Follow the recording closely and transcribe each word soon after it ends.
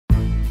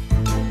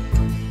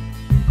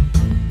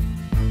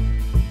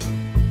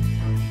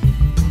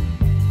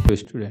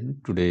Hello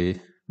student, today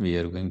we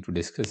are going to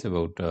discuss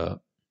about a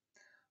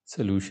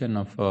solution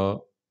of a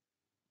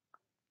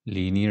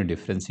linear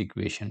difference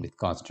equation with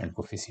constant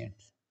coefficient.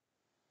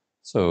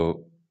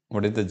 So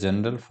what is the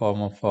general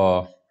form of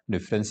a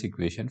difference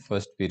equation?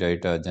 First we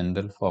write a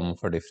general form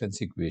of a difference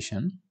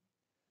equation.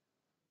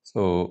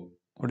 So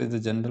what is the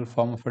general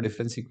form of a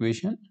difference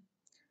equation?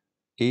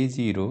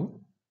 A0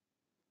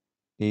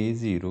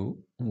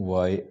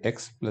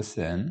 yx plus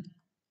n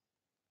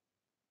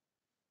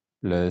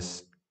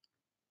plus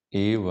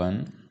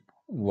a1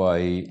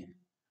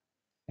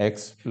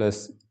 yx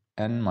plus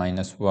n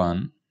minus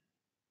 1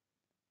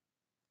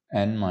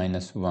 n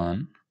minus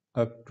 1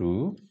 up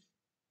to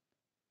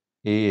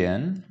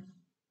an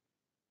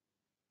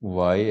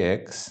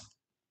yx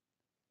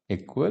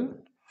equal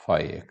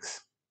phi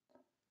x.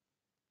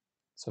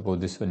 Suppose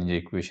this one is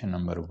equation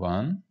number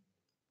 1.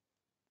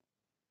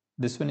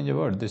 This one is a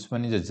what? This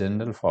one is a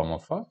general form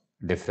of a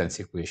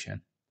difference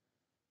equation.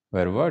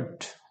 Where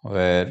what?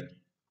 Where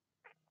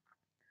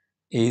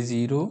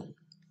a0,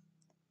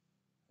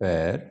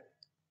 where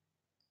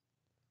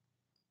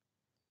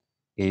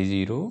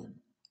a0,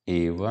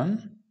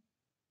 a1,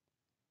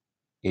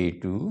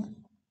 a2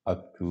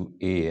 up to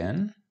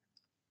an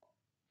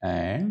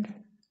and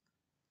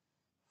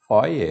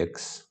phi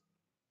x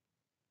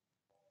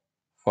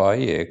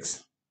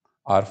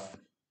are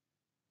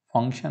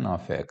function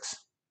of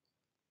x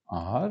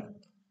or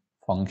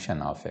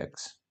function of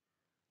x,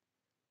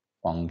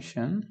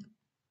 function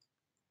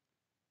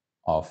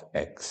of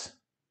x,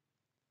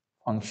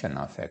 function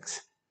of x.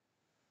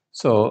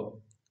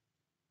 So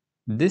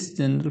this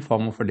general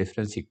form of a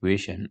difference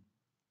equation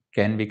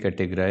can be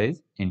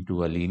categorized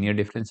into a linear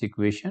difference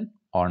equation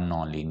or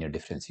nonlinear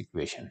difference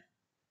equation.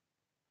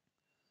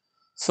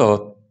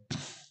 So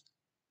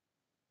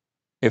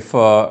if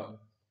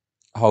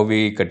how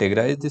we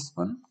categorize this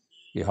one,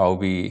 how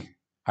we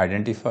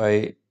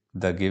identify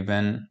the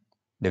given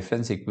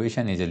difference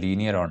equation is a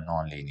linear or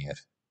nonlinear.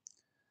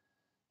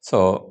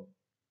 So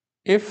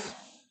if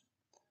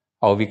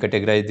how we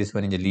categorize this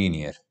one is a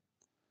linear.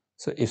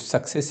 So if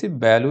successive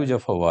values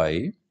of a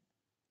y,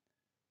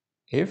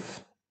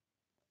 if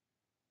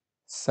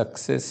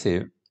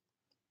successive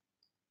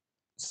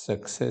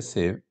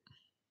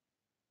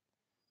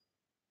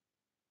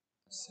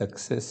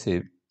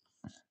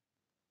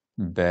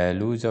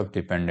values of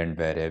dependent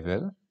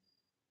variable,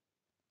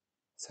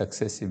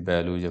 successive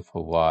values of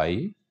a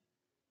y,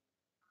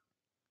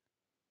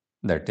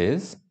 that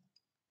is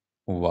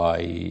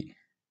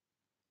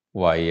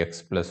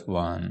yx plus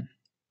 1,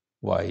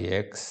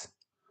 yx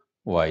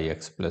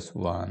plus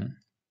 1,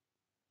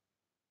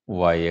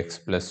 yx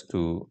plus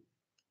 2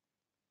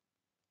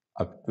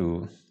 up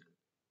to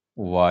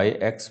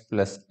yx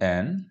plus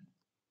n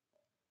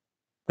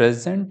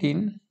present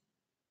in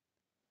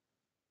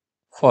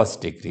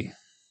first degree,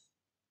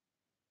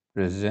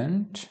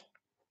 present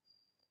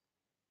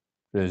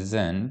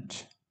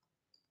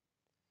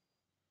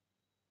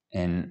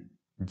in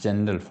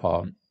general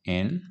form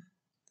in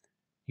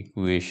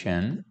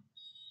equation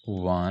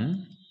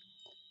 1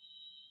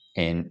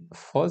 in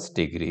first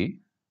degree,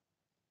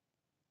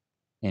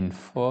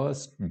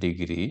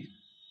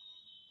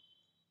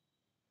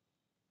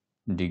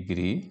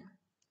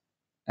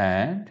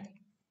 and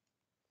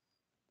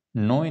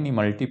no any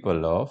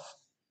multiple of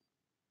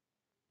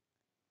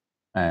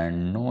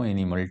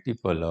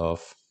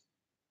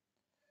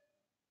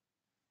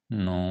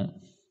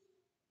no,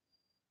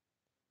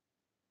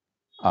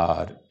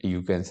 or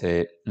you can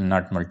say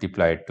not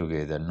multiplied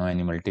together, no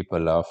any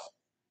multiple of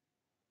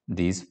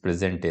these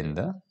present in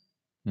the,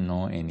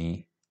 no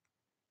any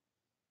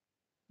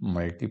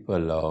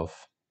multiple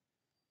of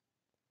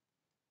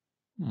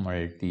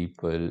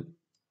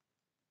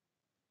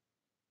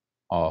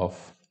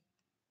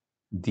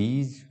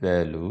these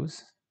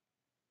values,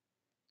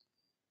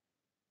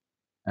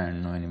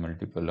 and no any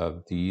multiple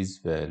of these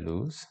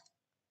values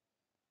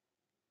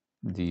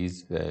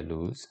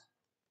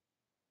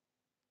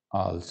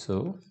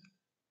also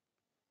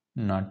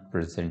not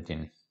present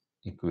in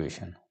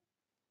equation,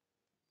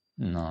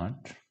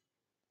 not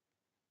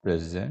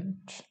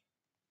present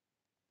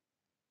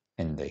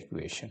in the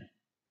equation,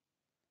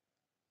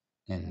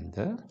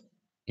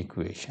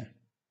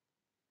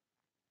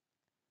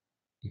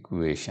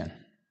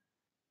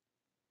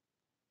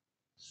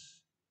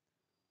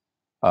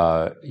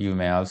 you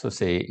may also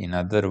say, in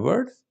other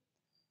words,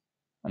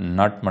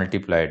 not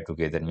multiplied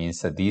together,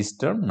 means these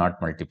terms not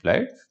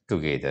multiplied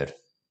together.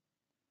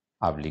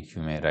 Oblique,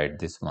 you may write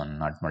this one,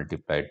 not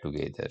multiplied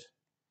together,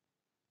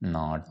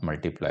 not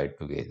multiplied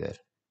together.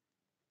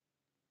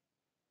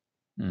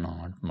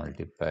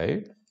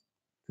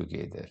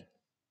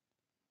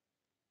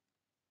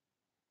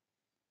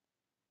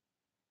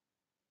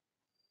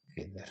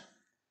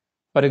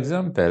 For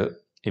example,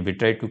 if we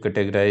try to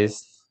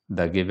categorize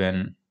the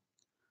given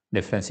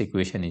difference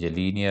equation is a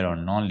linear or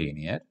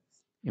non-linear,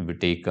 if we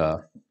take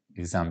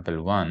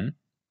example 1,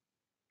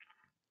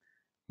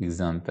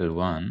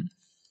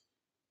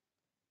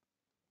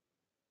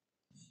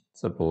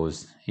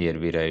 suppose here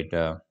we write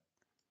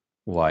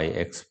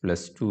yx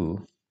plus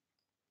 2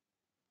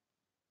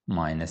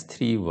 minus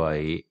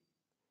 3y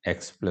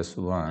x plus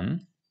 1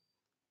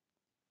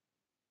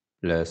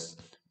 plus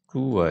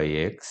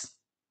 2yx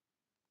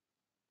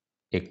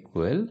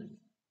equal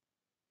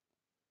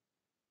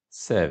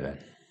 7.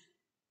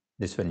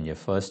 This one is your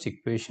first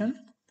equation.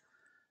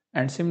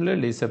 And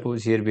similarly,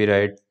 suppose here we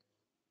write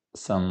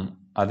some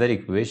other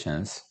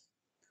equations,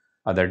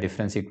 other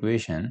difference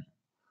equation.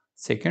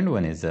 Second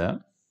one is a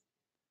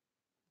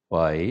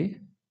y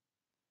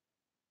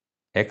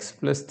x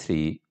plus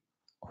 3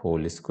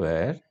 whole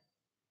square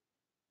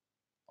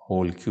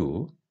whole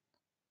cube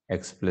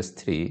x plus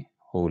 3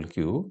 whole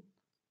cube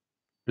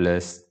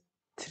plus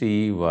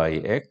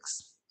 3yx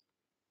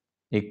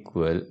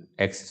equal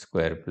x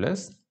square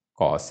plus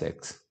cos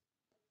x.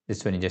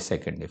 This one is a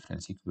second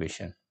difference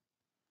equation.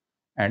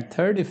 And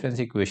third difference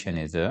equation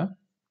is a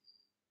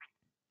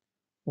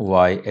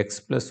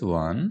yx plus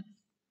 1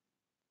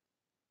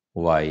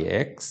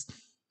 yx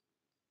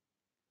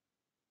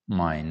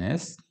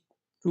minus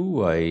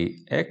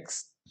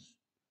 2yx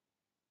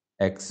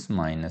x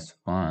minus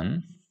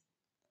 1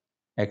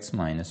 x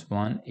minus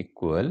 1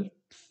 equal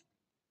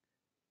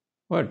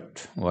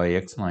what?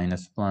 Yx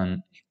minus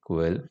 1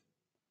 equal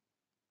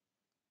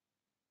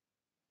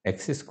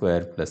x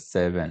square plus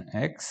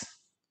 7x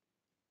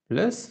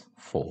plus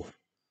 4.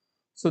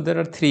 So there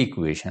are three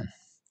equations.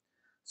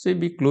 So if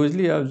we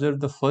closely observe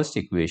the first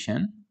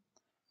equation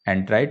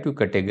and try to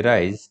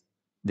categorize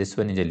this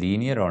one is a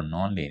linear or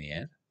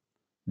non-linear,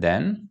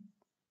 then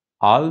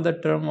all the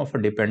term of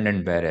a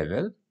dependent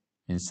variable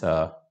means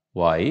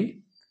y,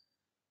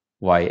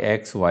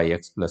 yx,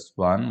 yx plus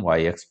 1,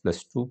 yx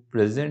plus 2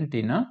 present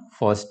in a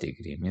first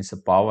degree, means the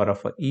power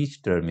of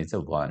each term is a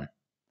 1.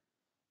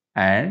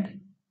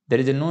 And there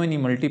is no any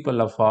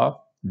multiple of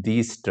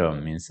these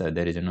term, means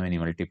there is no any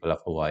multiple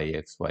of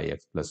yx,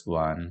 yx plus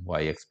 1,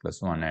 yx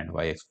plus 1 and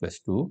yx plus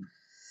 2.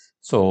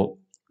 So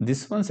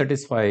this one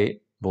satisfy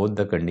both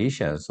the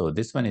conditions. So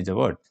this one is a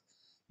what?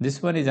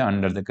 This one is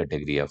under the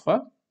category of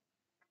a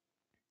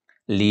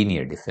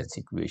linear difference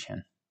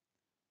equation.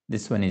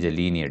 This one is a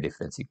linear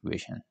difference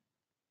equation.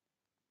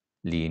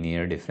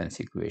 Linear difference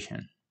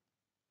equation.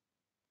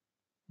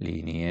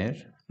 Linear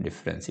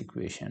difference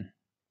equation.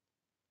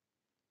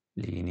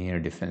 Linear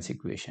difference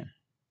equation.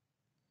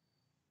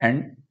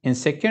 And in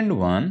second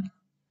one,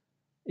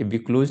 if we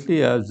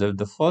closely observe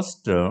the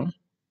first term,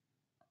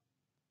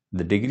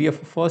 the degree of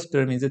the first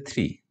term is a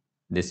 3.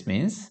 This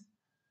means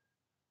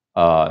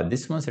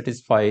this one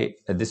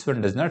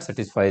does not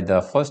satisfy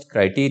the first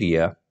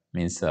criteria,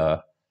 means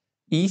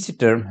each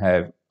term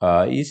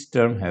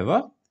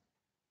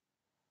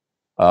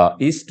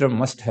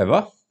must have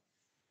a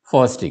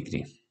first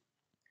degree.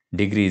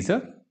 Degree is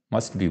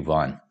must be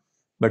 1.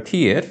 But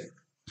here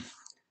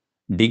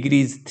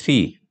degree is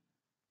 3.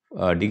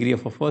 Degree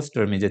of a first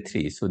term is a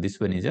 3. So this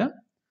one is a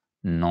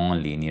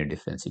non-linear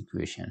difference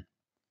equation.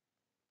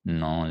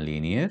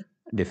 Non-linear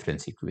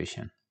difference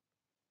equation.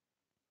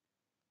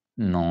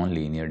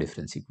 Non-linear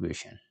difference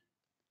equation.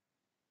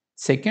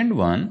 Second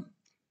one,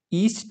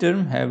 each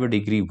term have a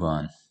degree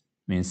 1,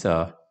 means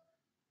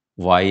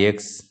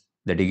yx,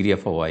 the degree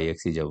of a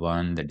yx is a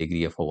 1, the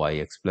degree of a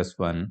yx plus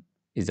 1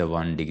 is a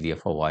 1, degree of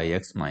a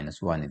yx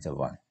minus 1 is a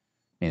 1.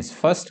 Means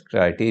first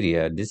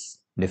criteria, this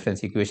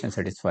difference equation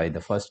satisfy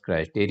the first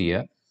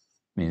criteria,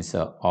 means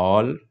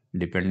all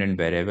dependent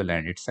variable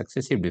and its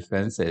successive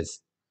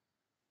differences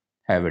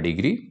have a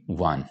degree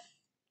 1.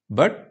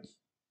 But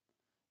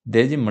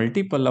there is a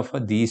multiple of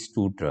these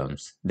two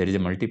terms. There is a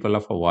multiple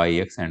of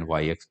yx and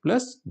yx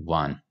plus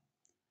 1.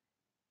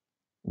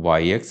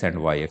 Yx and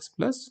yx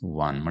plus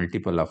 1.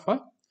 Multiple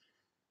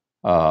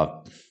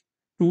of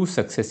two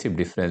successive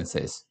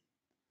differences.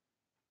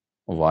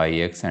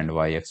 Yx and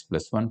yx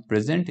plus 1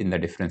 present in the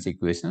difference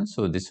equation.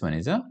 So this one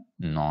is a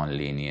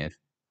non-linear.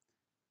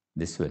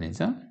 This one is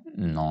a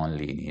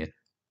non-linear.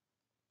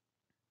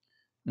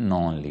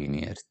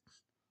 Non-linear.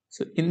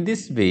 So in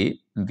this way,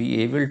 we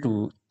able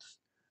to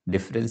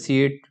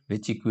differentiate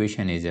which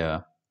equation is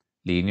a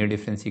linear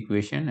difference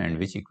equation and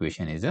which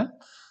equation is a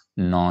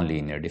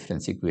non-linear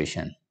difference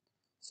equation.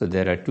 So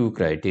there are two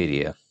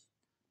criteria.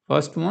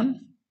 First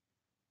one,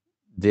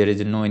 there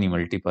is no any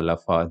multiple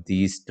of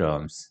these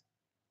terms.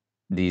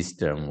 These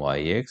term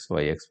yx,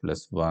 yx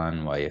plus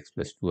 1, yx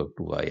plus 2 up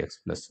to yx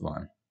plus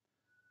 1.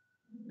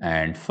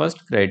 And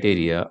first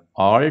criteria,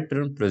 all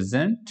term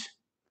present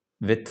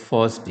with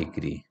first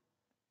degree.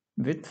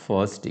 With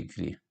first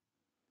degree.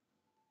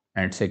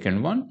 And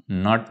second one,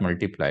 not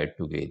multiplied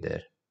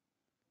together.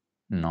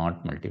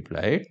 Not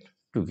multiplied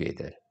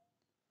together.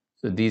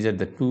 So these are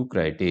the two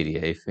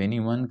criteria. If any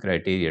one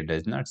criteria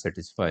does not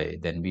satisfy,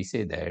 then we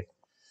say that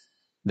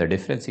the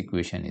difference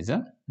equation is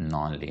a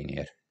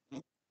non-linear.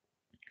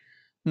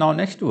 Now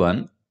next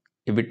one,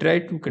 if we try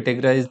to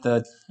categorize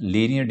the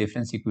linear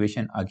difference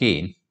equation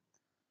again,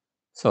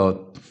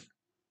 so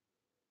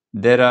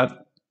there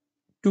are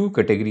two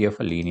category of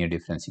a linear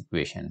difference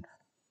equation.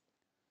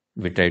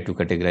 We try to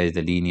categorize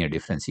the linear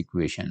difference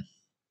equation.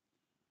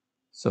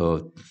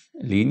 So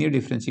linear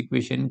difference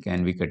equation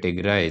can be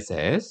categorized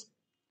as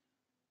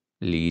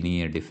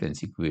linear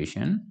difference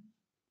equation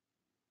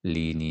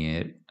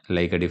linear,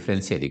 like a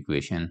differential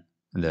equation.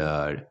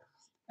 The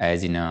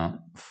as in a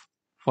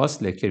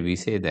first lecture we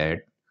say that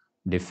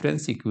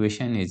difference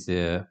equation is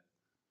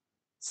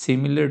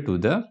similar to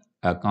the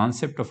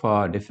concept of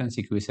a difference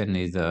equation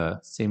is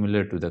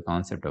similar to the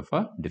concept of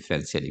a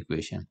differential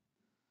equation.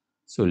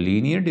 So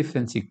linear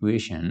difference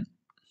equation,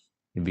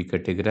 if we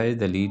categorize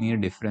the linear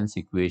difference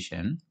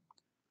equation,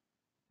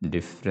 linear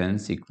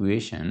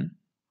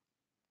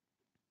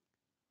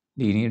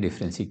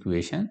difference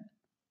equation,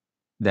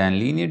 then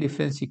linear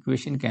difference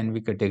equation can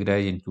be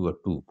categorized into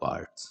two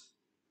parts.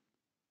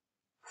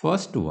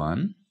 First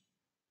one,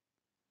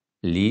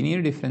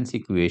 linear difference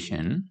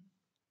equation,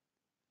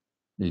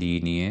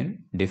 linear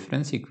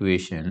difference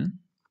equation,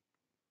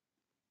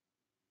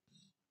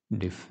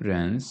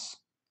 difference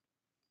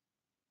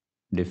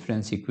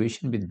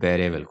equation with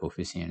variable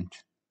coefficient,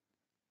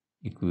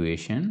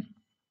 equation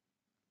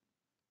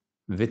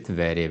with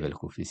variable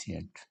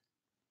coefficient,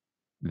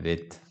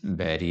 with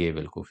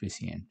variable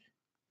coefficient,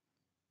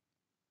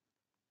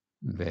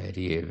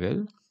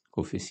 variable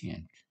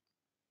coefficient,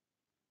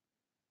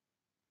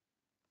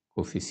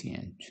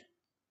 coefficient.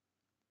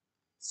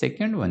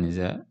 Second one is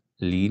a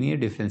linear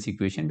difference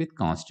equation with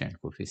constant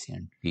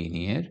coefficient,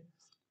 linear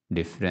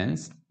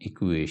difference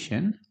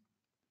equation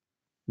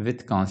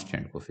with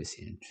constant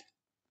coefficient,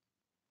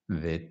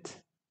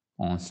 with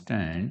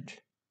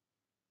constant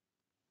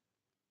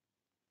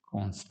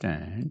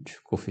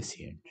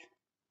coefficient,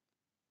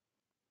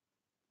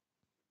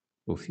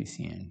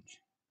 coefficient.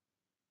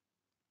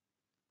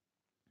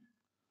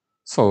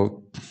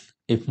 So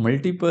if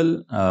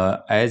multiple,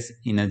 as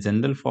in a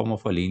general form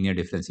of a linear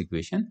difference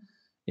equation,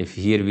 if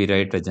here we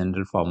write a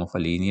general form of a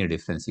linear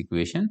difference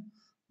equation,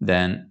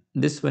 then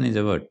this one is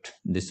a what?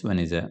 This one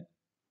is a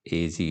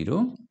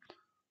a0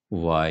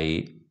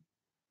 y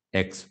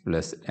x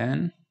plus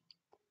n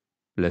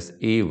plus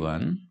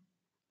a1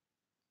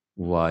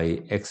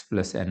 y x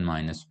plus n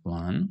minus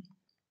 1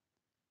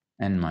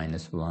 n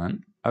minus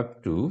 1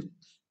 up to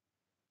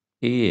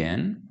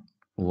an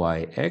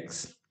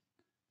yx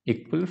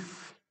equal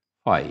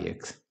phi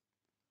x,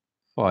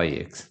 phi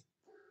x.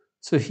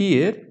 So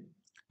here,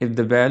 if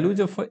the values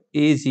of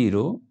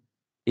a0,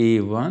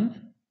 a1,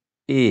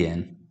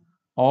 an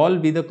all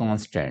be the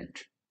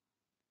constant,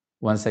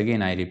 once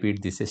again I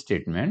repeat this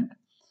statement,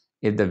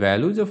 if the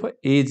values of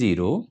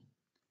a0,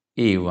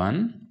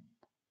 a1,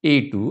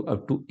 a2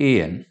 up to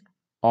an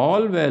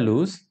all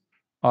values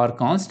are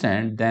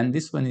constant, then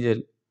this one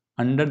is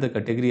under the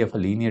category of a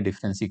linear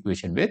difference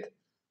equation with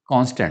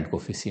constant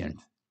coefficient.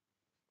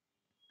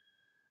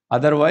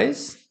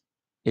 Otherwise,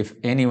 if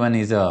anyone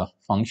is a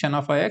function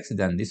of x,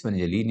 then this one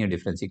is a linear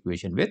difference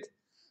equation with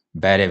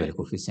variable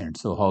coefficient.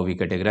 So how we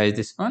categorize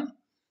this one?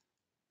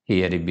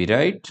 Here if we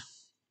write,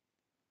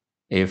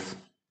 if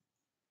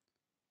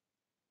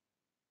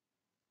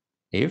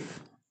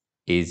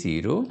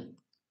a0,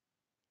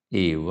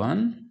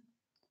 a1,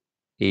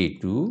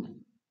 a2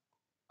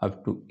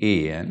 up to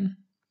an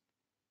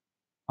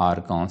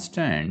are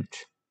constant,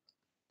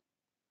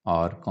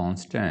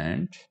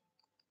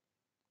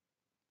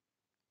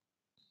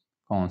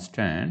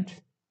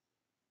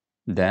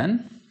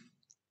 then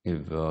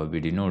if we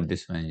denote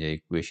this one as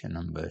equation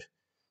number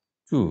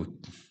 2,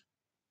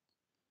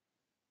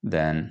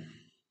 then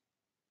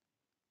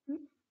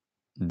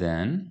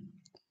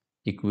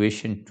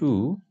equation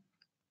 2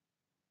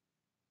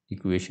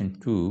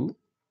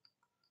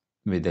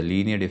 with the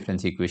linear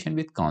difference equation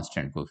with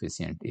constant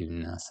coefficient.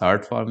 In a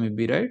short form if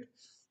we write,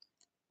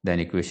 then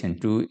equation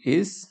 2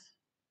 is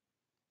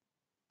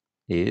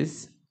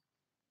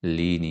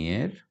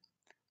linear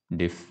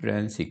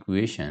difference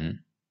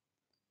equation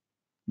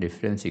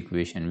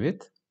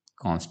with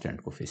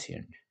constant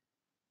coefficient.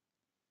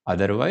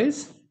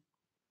 Otherwise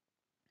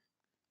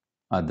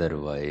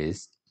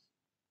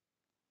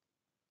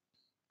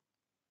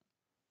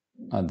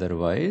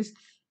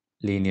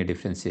linear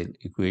difference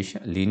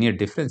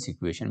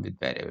equation with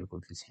variable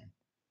coefficient,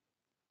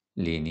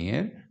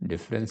 linear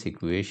difference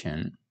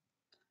equation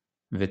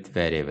with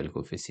variable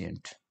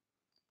coefficient,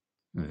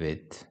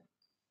 with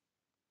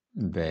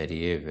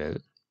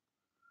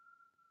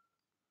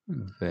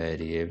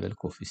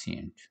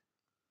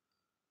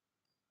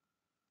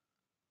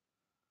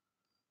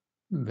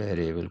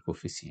variable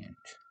coefficient,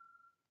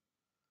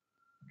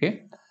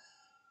 okay.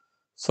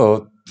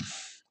 So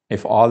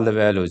if all the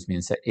values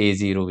means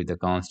a0 with the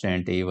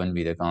constant, a1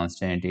 with the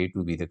constant, a2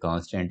 with the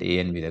constant,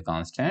 an with the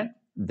constant,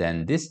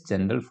 then this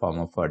general form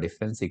of a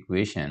difference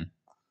equation,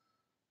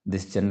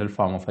 this general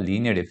form of a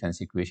linear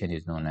difference equation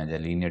is known as a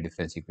linear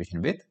difference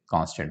equation with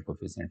constant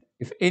coefficient.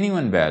 If any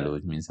one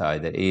values means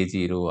either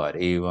a0 or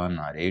a1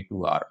 or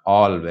a2 are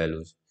all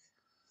values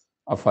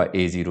of a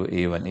a0,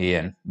 a1,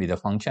 an with a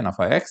function of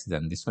a x,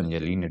 then this one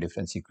is a linear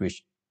difference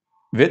equation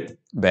with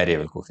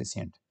variable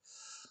coefficient.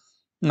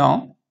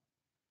 Now,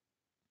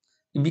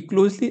 if we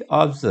closely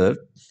observe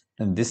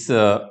this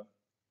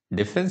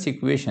difference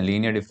equation,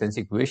 linear difference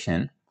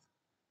equation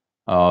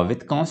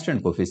with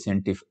constant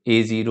coefficient, if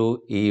a0,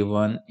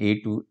 a1,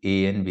 a2,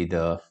 an with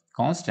a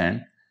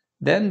constant,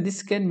 then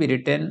this can be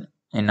written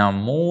in a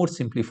more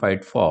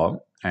simplified form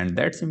and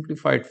that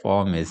simplified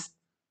form is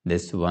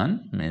this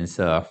one. Means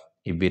if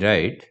we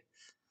write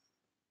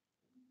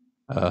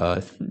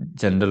uh,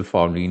 general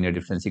form linear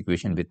difference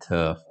equation with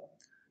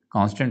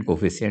constant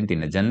coefficient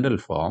in a general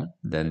form,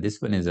 then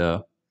this one is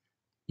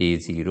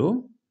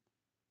a0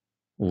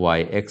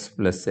 yx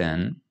plus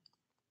n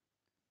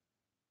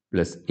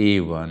plus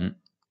a1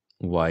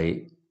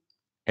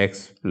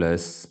 yx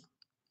plus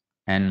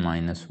n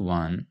minus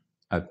 1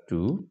 up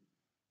to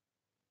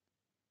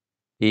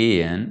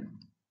an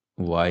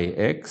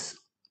yx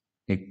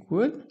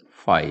equal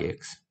phi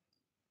x.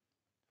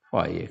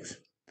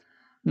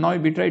 Now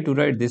if we try to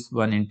write this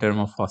one in terms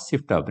of a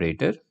shift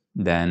operator,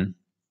 then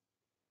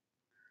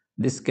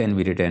this can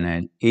be written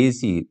as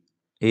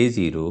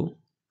a0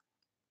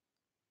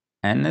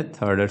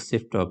 nth order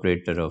shift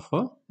operator of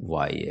a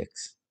yx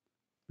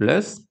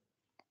plus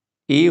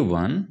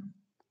a1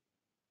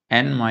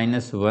 n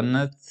minus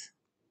 1th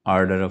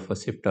order of a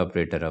shift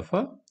operator of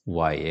a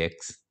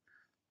yx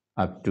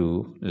up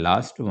to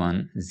last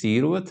one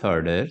 0th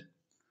order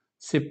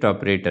shift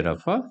operator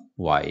of a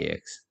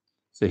yx.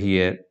 So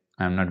here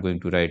I am not going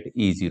to write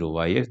E0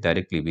 yx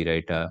directly, we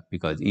write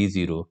because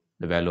E0,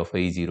 the value of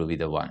E0 is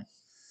the 1.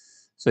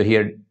 So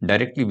here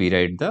directly we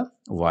write the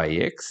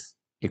yx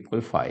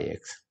equal phi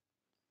x.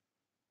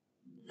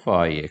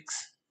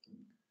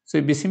 So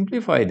if we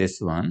simplify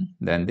this one,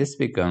 then this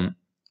become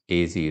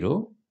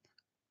A0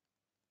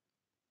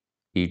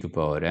 e to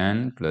power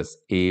n plus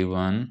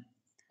A1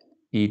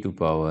 e to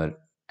power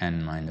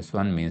n minus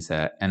 1 means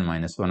n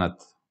minus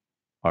 1th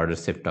order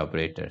shift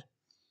operator.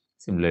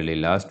 Similarly,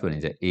 last one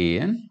is a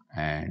an,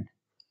 and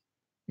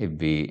if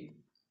we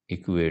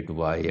equate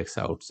yx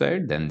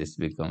outside, then this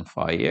become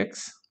phi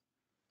x.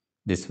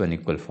 This one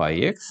equal phi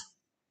x.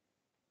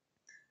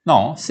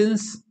 Now,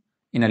 since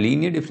in a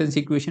linear difference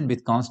equation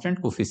with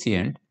constant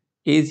coefficient,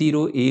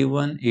 a0,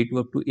 a1, a2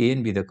 up to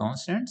an be the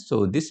constant,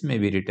 so this may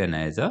be written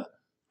as a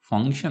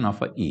function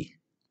of a e.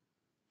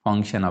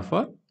 Function of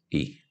a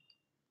e.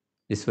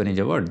 This one is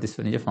a what? This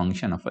one is a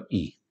function of a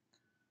e.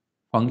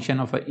 Function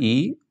of a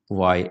e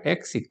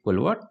yx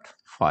equal what?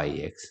 Phi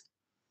x.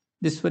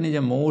 This one is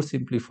a more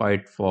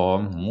simplified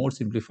form, more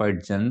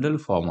simplified general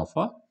form of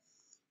a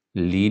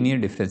linear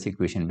difference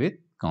equation with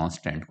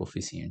constant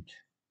coefficient.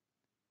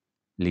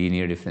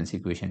 Linear difference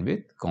equation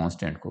with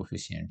constant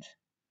coefficient.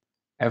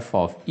 F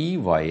of e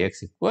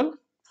yx equal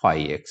phi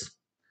x.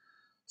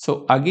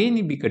 So again,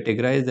 if we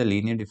categorize the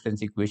linear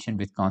difference equation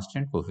with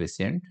constant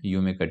coefficient,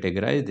 you may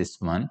categorize this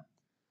one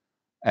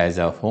as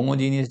a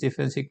homogeneous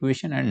difference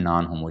equation and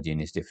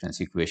non-homogeneous difference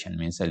equation.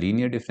 Means a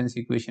linear difference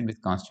equation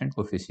with constant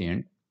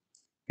coefficient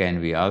can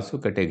be also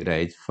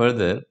categorized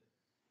further,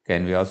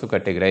 can be also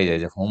categorized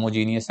as a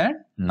homogeneous and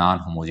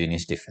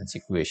non-homogeneous difference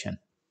equation.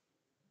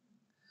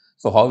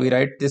 So how we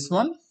write this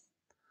one?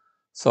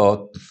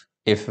 So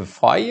if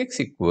phi x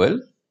equal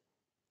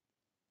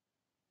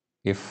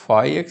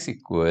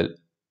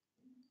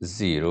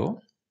 0,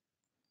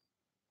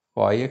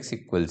 phi x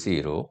equals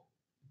 0,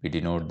 we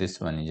denote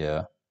this one is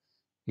a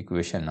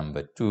equation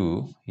number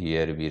 2.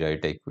 Here we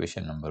write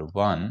equation number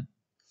 1.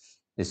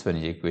 This one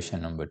is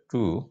equation number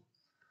 2.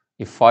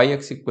 If phi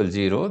x equals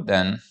 0,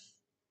 then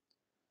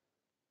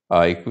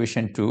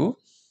equation 2,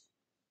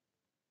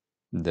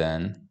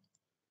 then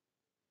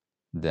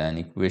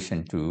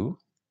equation 2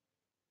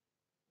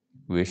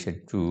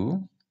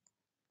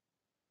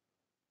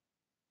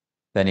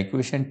 then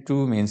equation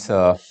 2 means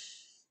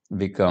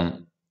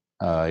become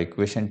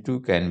equation 2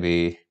 can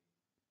be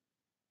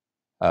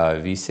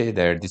we say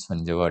that this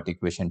one is what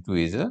equation 2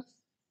 is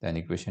then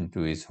equation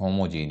 2 is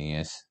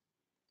homogeneous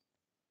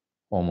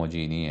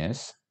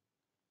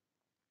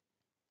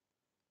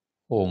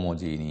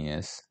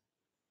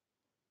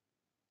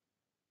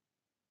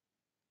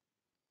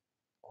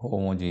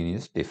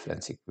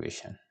difference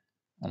equation.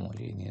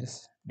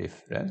 Homogeneous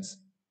difference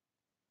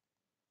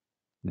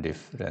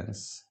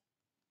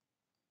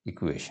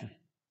equation.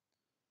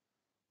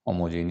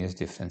 Homogeneous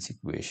difference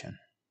equation.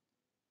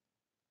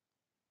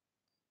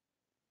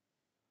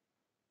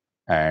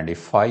 And if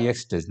phi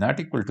x does not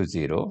equal to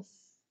 0,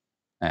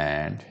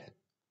 and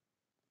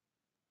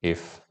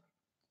if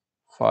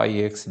phi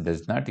x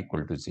does not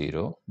equal to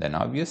 0, then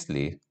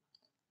obviously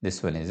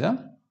this one is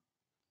a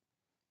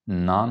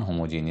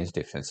non-homogeneous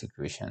difference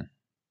equation.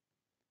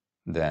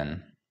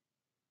 Then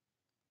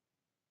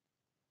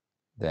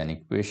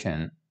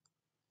equation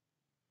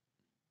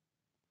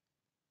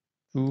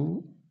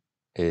 2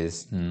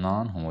 is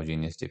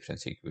non-homogeneous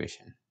difference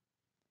equation.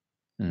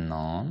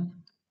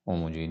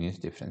 Non-homogeneous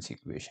difference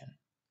equation.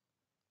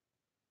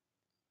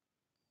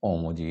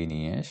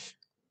 Homogeneous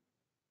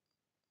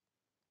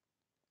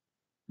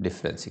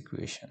difference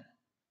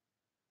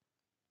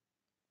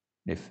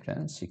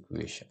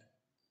equation.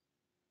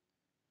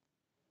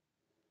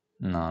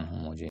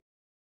 Non-homogeneous.